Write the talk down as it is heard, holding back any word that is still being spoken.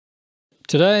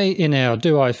Today in our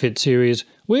Do I Fit series,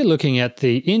 we're looking at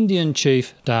the Indian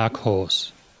Chief Dark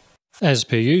Horse. As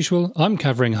per usual, I'm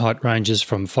covering height ranges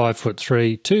from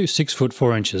 5'3" to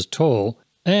 6'4" inches tall,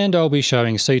 and I'll be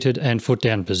showing seated and foot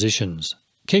down positions.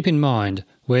 Keep in mind,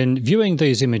 when viewing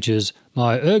these images,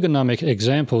 my ergonomic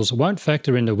examples won't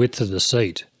factor in the width of the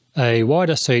seat. A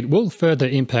wider seat will further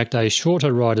impact a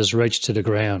shorter rider's reach to the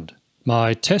ground.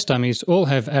 My test dummies all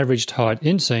have averaged height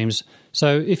inseams,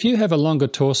 so if you have a longer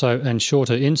torso and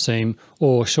shorter inseam,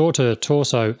 or shorter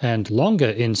torso and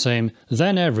longer inseam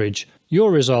than average,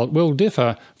 your result will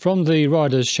differ from the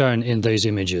riders shown in these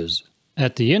images.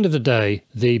 At the end of the day,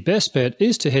 the best bet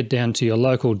is to head down to your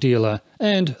local dealer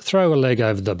and throw a leg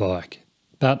over the bike.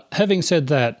 But having said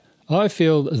that, I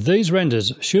feel these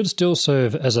renders should still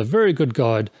serve as a very good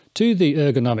guide to the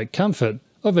ergonomic comfort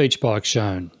of each bike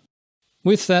shown.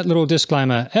 With that little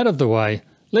disclaimer out of the way,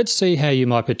 let's see how you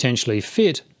might potentially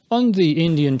fit on the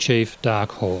Indian Chief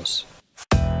Dark Horse.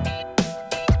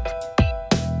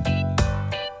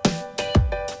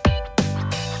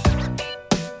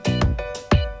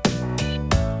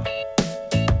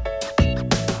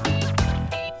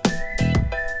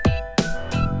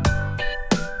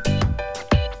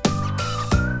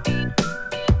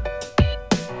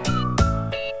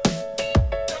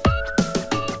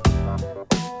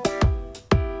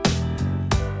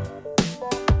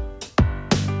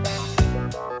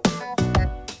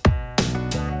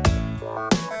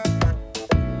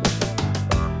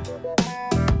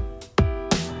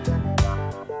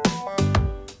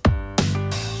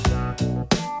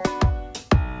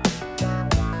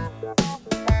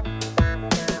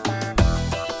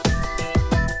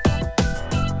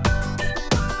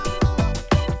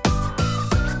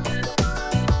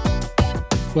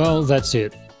 Well, that's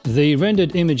it. The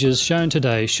rendered images shown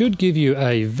today should give you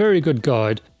a very good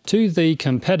guide to the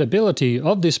compatibility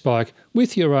of this bike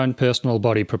with your own personal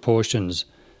body proportions.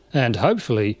 And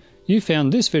hopefully you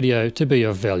found this video to be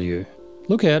of value.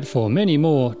 Look out for many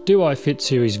more Do I Fit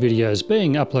series videos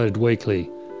being uploaded weekly.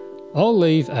 I'll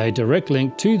leave a direct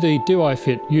link to the Do I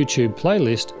Fit YouTube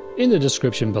playlist in the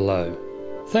description below.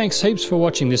 Thanks heaps for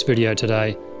watching this video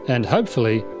today, and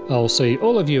hopefully I'll see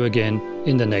all of you again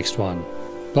in the next one.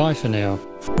 Bye for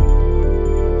now.